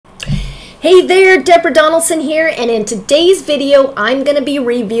Hey there, Deborah Donaldson here, and in today's video I'm going to be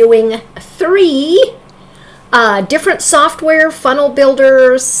reviewing three different software, funnel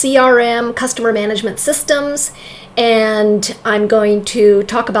builders, CRM, customer management systems, and I'm going to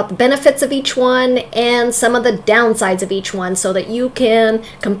talk about the benefits of each one and some of the downsides of each one so that you can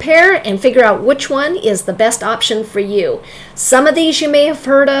compare and figure out which one is the best option for you. Some of these you may have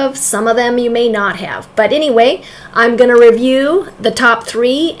heard of, some of them you may not have. But anyway, I'm going to review the top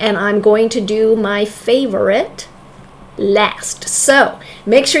three and I'm going to do my favorite last. So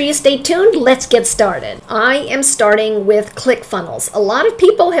make sure you stay tuned. Let's get started. I am starting with Clickfunnels. A lot of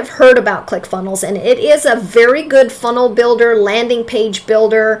people have heard about Clickfunnels, and it is a very good funnel builder, landing page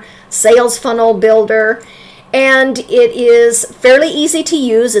builder, sales funnel builder, and it is fairly easy to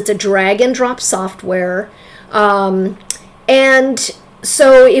use. It's a drag and drop software. And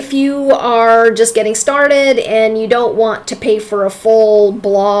so if you are just getting started and you don't want to pay for a full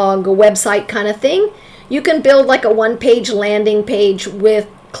blog, a website kind of thing, you can build like a one-page landing page with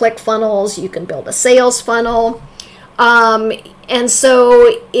Clickfunnels. You can build a sales funnel. And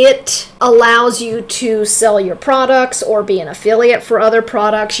so it allows you to sell your products or be an affiliate for other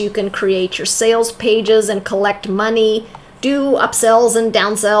products. You can create your sales pages and collect money, do upsells and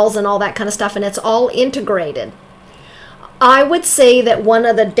downsells and all that kind of stuff, and it's all integrated. I would say that one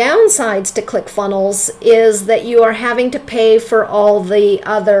of the downsides to Clickfunnels is that you are having to pay for all the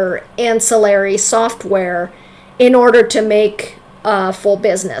other ancillary software in order to make a full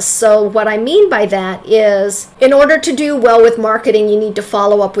business. So what I mean by that is, in order to do well with marketing, you need to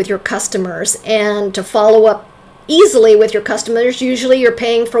follow up with your customers. And to follow up easily with your customers, usually you're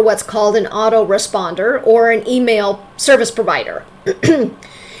paying for what's called an autoresponder or an email service provider.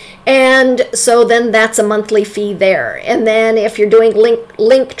 And so then that's a monthly fee there. And then if you're doing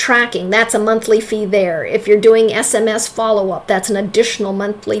link tracking, that's a monthly fee there. If you're doing SMS follow-up, that's an additional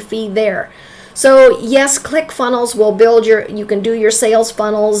monthly fee there. So yes, Clickfunnels will build you can do your sales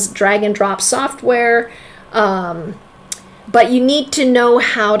funnels, drag and drop software, but you need to know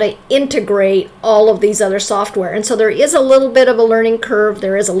how to integrate all of these other software. And so there is a little bit of a learning curve.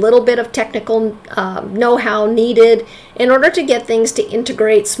 There is a little bit of technical know-how needed in order to get things to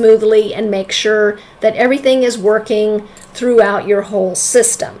integrate smoothly and make sure that everything is working throughout your whole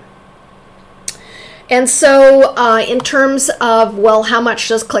system. And so in terms of, well, how much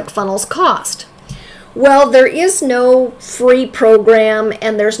does Clickfunnels cost? Well, there is no free program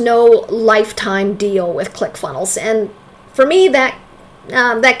and there's no lifetime deal with Clickfunnels. And for me, that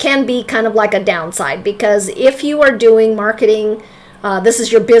can be kind of like a downside, because if you are doing marketing, this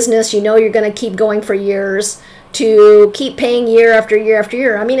is your business, you know you're going to keep going for years, to keep paying year after year after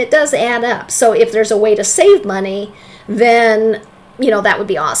year, I mean, it does add up. So if there's a way to save money, then, that would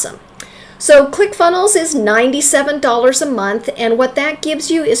be awesome. So Clickfunnels is $97 a month, and what that gives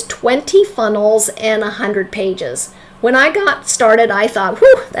you is 20 funnels and 100 pages. When I got started, I thought,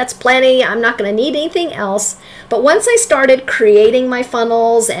 whew, that's plenty. I'm not going to need anything else. But once I started creating my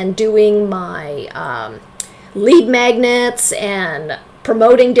funnels and doing my lead magnets and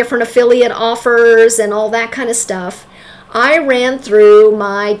promoting different affiliate offers and all that kind of stuff, I ran through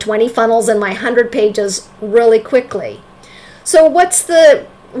my 20 funnels and my 100 pages really quickly. So what's the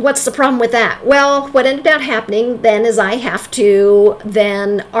problem with that? Well, what ended up happening then is I have to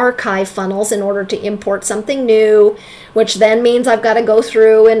then archive funnels in order to import something new, which then means I've got to go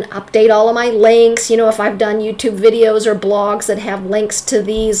through and update all of my links. If I've done YouTube videos or blogs that have links to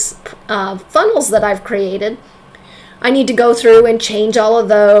these funnels that I've created, I need to go through and change all of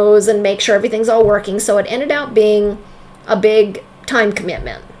those and make sure everything's all working. So it ended up being a big time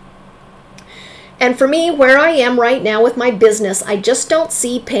commitment. And for me, where I am right now with my business, I just don't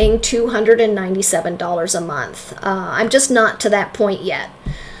see paying $297 a month. I'm just not to that point yet.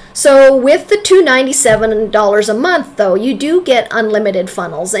 So with the $297 a month, though, you do get unlimited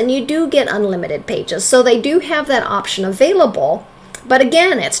funnels and you do get unlimited pages. So they do have that option available. But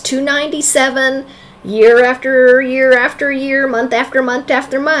again, it's $297 year after year after year, month after month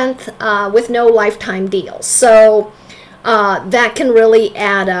after month, with no lifetime deals. So that can really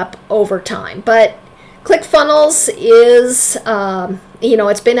add up over time. But Clickfunnels is,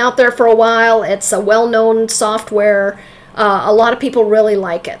 it's been out there for a while. It's a well-known software. A lot of people really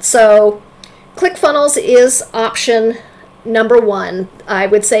like it. So Clickfunnels is option number one. I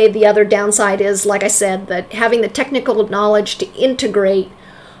would say the other downside is, like I said, that having the technical knowledge to integrate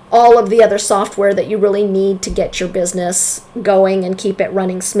all of the other software that you really need to get your business going and keep it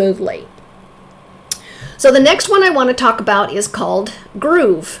running smoothly. So the next one I want to talk about is called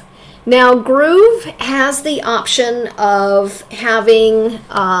Groove. Now, Groove has the option of having,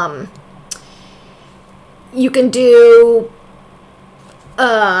 you can do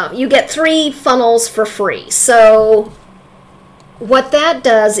you get 3 funnels for free. So what that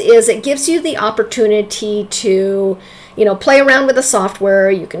does is it gives you the opportunity to, play around with the software.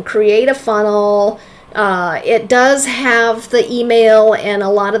 You can create a funnel. It does have the email and a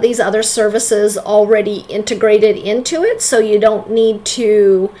lot of these other services already integrated into it, so you don't need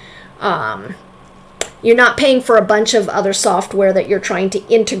to, you're not paying for a bunch of other software that you're trying to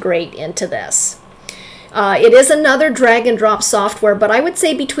integrate into this. It is another drag and drop software, but I would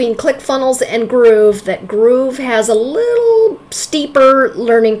say between Clickfunnels and Groove, that Groove has a little steeper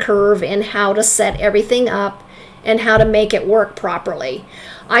learning curve in how to set everything up and how to make it work properly.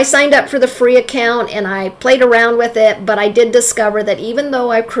 I signed up for the free account and I played around with it, but I did discover that even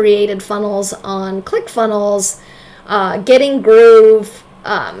though I've created funnels on Clickfunnels, getting Groove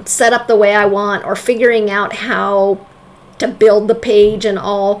set up the way I want, or figuring out how to build the page and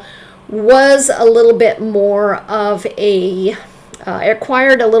all, was a little bit more of a, it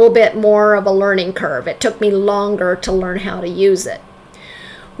required a little bit more of a learning curve. It took me longer to learn how to use it.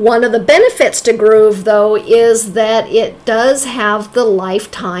 One of the benefits to Groove, though, is that it does have the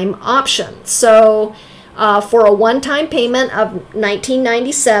lifetime option. So for a one-time payment of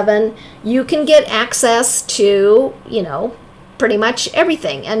 $19.97, you can get access to, pretty much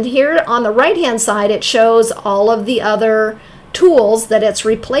everything. And here on the right-hand side, it shows all of the other tools that it's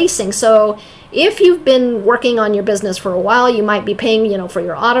replacing. So if you've been working on your business for a while, you might be paying, for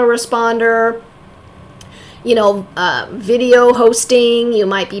your autoresponder, video hosting, you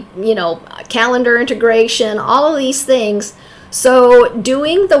might be, calendar integration, all of these things. So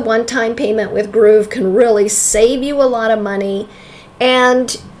doing the one-time payment with Groove can really save you a lot of money.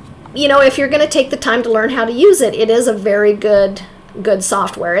 And, if you're going to take the time to learn how to use it, it is a very good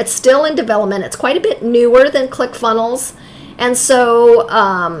software. It's still in development. It's quite a bit newer than Clickfunnels. And so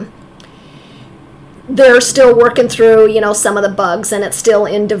they're still working through, some of the bugs, and it's still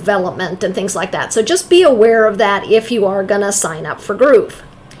in development and things like that. So just be aware of that if you are going to sign up for Groove.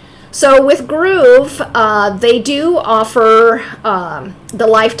 So with Groove, they do offer the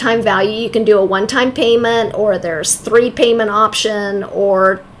lifetime value. You can do a one-time payment, or there's 3 payment option,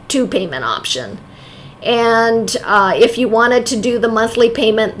 or 2 payment option. And if you wanted to do the monthly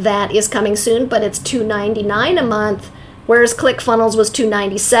payment, that is coming soon, but it's $2.99 a month, whereas Clickfunnels was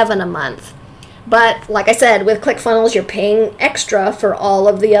 $2.97 a month. But like I said, with Clickfunnels, you're paying extra for all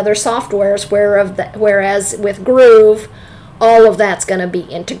of the other softwares, whereas with Groove, all of that's going to be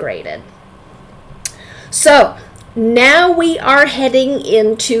integrated. So now we are heading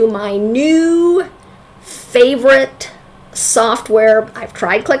into my new favorite software. I've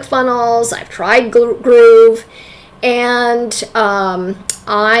tried Clickfunnels, I've tried Groove, and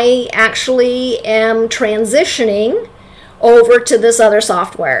I actually am transitioning over to this other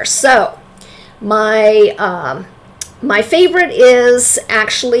software. So my favorite is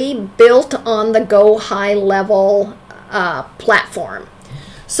actually built on the Go High Level platform.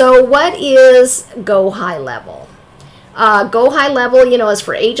 So what is Go High Level? Go High Level, is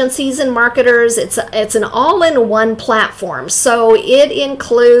for agencies and marketers. It's an all-in-one platform. So it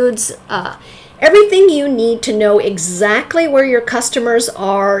includes everything you need to know exactly where your customers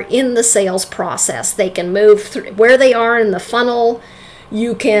are in the sales process. They can move through where they are in the funnel.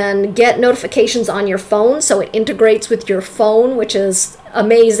 You can get notifications on your phone, so it integrates with your phone, which is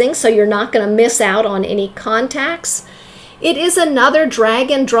amazing, so you're not going to miss out on any contacts. It is another drag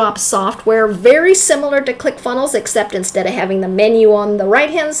and drop software, very similar to Clickfunnels, except instead of having the menu on the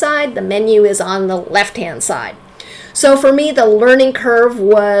right-hand side, the menu is on the left-hand side. So for me, the learning curve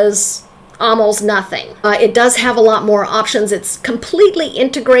was almost nothing. It does have a lot more options. It's completely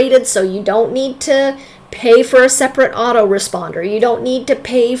integrated, so you don't need to pay for a separate autoresponder. You don't need to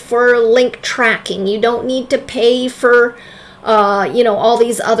pay for link tracking. You don't need to pay for all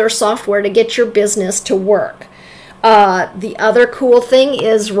these other software to get your business to work. The other cool thing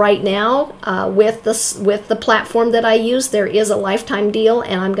is right now with the platform that I use, there is a lifetime deal,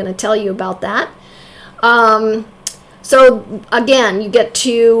 and I'm going to tell you about that. So again, you get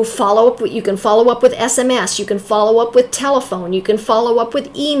to follow up. You can follow up with SMS. You can follow up with telephone. You can follow up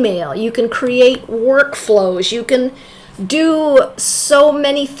with email. You can create workflows. You can do so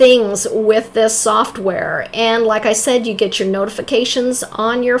many things with this software. And like I said, you get your notifications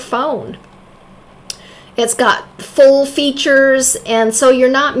on your phone. It's got full features, and so you're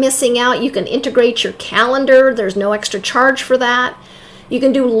not missing out. You can integrate your calendar. There's no extra charge for that. You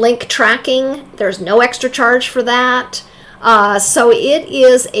can do link tracking. There's no extra charge for that. So it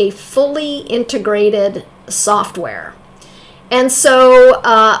is a fully integrated software. And so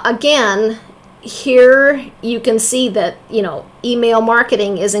again, here you can see that email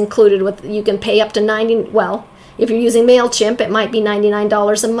marketing is included with. You can pay up to If you're using MailChimp, it might be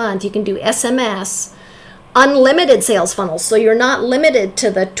 $99 a month. You can do SMS. Unlimited sales funnels, so you're not limited to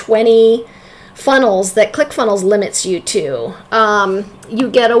the 20 funnels that Clickfunnels limits you to. You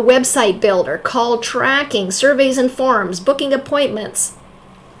get a website builder, call tracking, surveys and forms, booking appointments,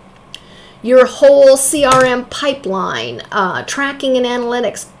 your whole CRM pipeline, tracking and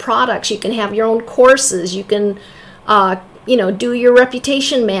analytics, products. You can have your own courses. You can do your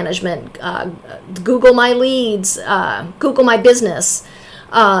reputation management, Google My Leads, Google My Business.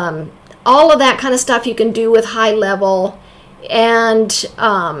 All of that kind of stuff you can do with High Level. And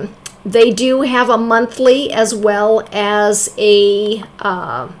they do have a monthly as well as a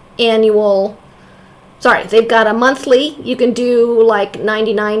annual. Sorry, they've got a monthly. You can do like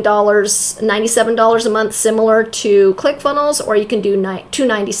 $99, $97 a month, similar to ClickFunnels, or you can do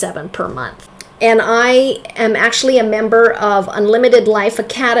 $297 per month. And I am actually a member of Unlimited Life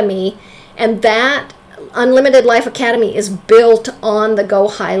Academy, and that Unlimited Life Academy is built on the Go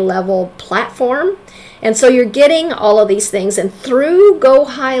High Level platform. And so you're getting all of these things, and through Go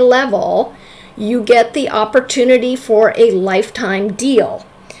High Level, you get the opportunity for a lifetime deal.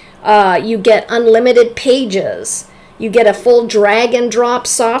 You get unlimited pages. You get a full drag and drop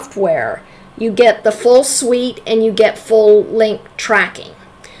software. You get the full suite, and you get full link tracking.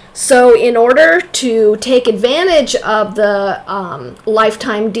 So in order to take advantage of the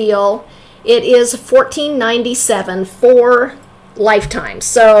lifetime deal, it is $14.97 for lifetime.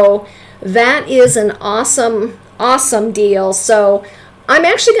 So that is an awesome, awesome deal. So I'm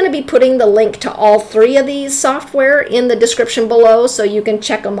actually going to be putting the link to all three of these software in the description below, so you can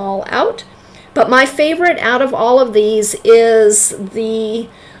check them all out. But my favorite out of all of these is the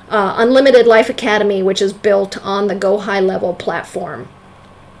Unlimited Life Academy, which is built on the Go High Level platform.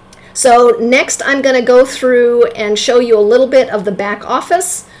 So next I'm going to go through and show you a little bit of the back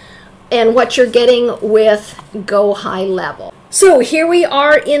office and what you're getting with Go High Level. So here we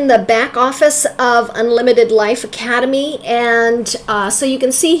are in the back office of Unlimited Life Academy, and so you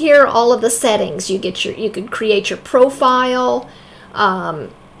can see here all of the settings. You can create your profile,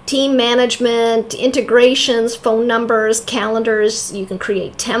 team management, integrations, phone numbers, calendars. You can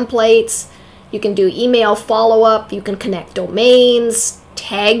create templates. You can do email follow-up. You can connect domains,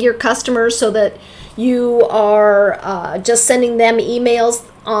 tag your customers so that you are just sending them emails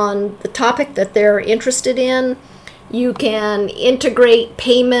on the topic that they're interested in. You can integrate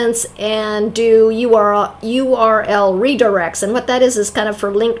payments and do URL redirects. And what that is kind of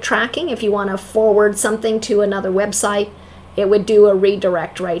for link tracking. If you want to forward something to another website, it would do a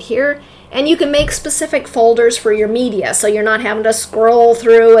redirect right here. And you can make specific folders for your media, so you're not having to scroll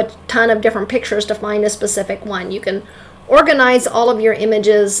through a ton of different pictures to find a specific one. You can organize all of your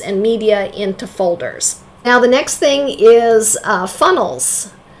images and media into folders. Now the next thing is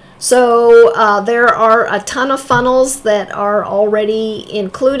funnels. So there are a ton of funnels that are already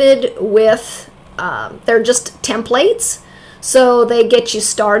included with, they're just templates. So they get you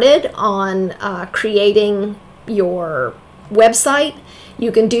started on creating your website.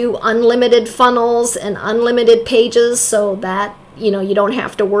 You can do unlimited funnels and unlimited pages, so that you don't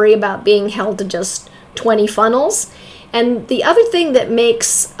have to worry about being held to just 20 funnels. And the other thing that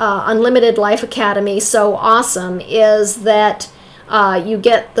makes Unlimited Life Academy so awesome is that you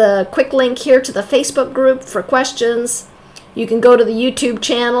get the quick link here to the Facebook group for questions. You can go to the YouTube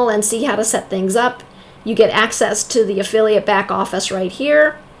channel and see how to set things up. You get access to the affiliate back office right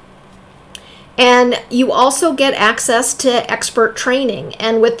here. And you also get access to expert training.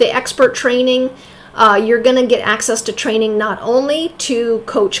 And with the expert training, you're going to get access to training not only to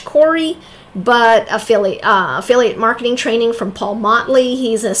Coach Corey, but affiliate marketing training from Paul Motley.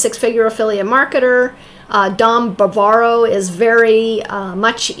 He's a six-figure affiliate marketer. Dom Bavaro is very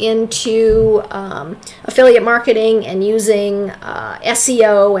much into affiliate marketing and using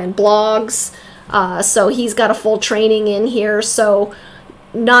SEO and blogs. So he's got a full training in here. So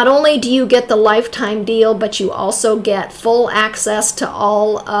not only do you get the lifetime deal, but you also get full access to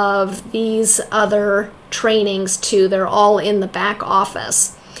all of these other trainings too. They're all in the back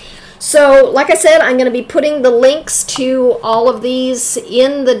office. So like I said, I'm going to be putting the links to all of these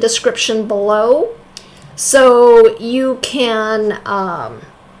in the description below, so you can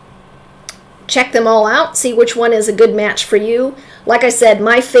check them all out, see which one is a good match for you. Like I said,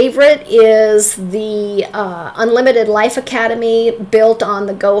 my favorite is the Unlimited Life Academy, built on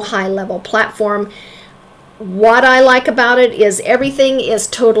the Go High Level platform. What I like about it is everything is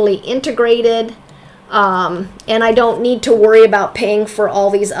totally integrated, and I don't need to worry about paying for all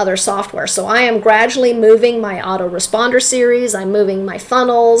these other software. So I am gradually moving my autoresponder series. I'm moving my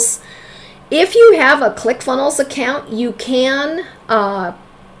funnels. If you have a ClickFunnels account, you can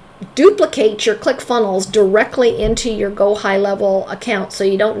duplicate your ClickFunnels directly into your Go High Level account, so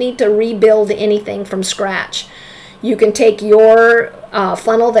you don't need to rebuild anything from scratch. You can take your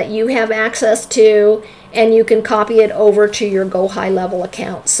funnel that you have access to and you can copy it over to your Go High Level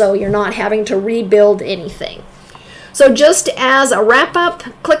account, so you're not having to rebuild anything. So just as a wrap up,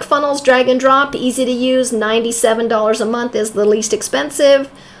 ClickFunnels drag and drop, easy to use, $97 a month is the least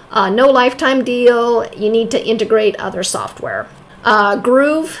expensive. No lifetime deal. You need to integrate other software.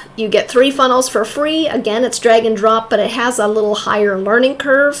 Groove, you get 3 funnels for free. Again, it's drag and drop, but it has a little higher learning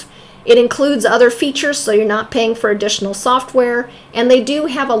curve. It includes other features, so you're not paying for additional software. And they do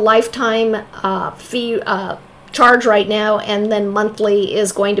have a lifetime fee charge right now, and then monthly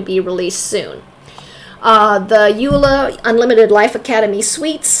is going to be released soon. The EULA Unlimited Life Academy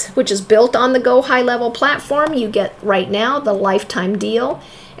Suites, which is built on the Go High Level platform, you get right now the lifetime deal.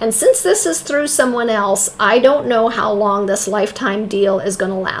 And since this is through someone else, I don't know how long this lifetime deal is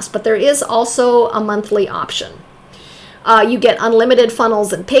going to last, but there is also a monthly option. You get unlimited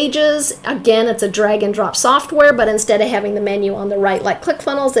funnels and pages. Again, it's a drag and drop software, but instead of having the menu on the right like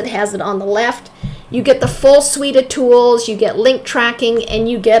ClickFunnels, it has it on the left. You get the full suite of tools, you get link tracking, and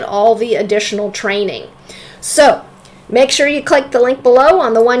you get all the additional training. So make sure you click the link below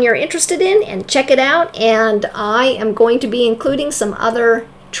on the one you're interested in and check it out. And I am going to be including some other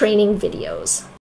training videos.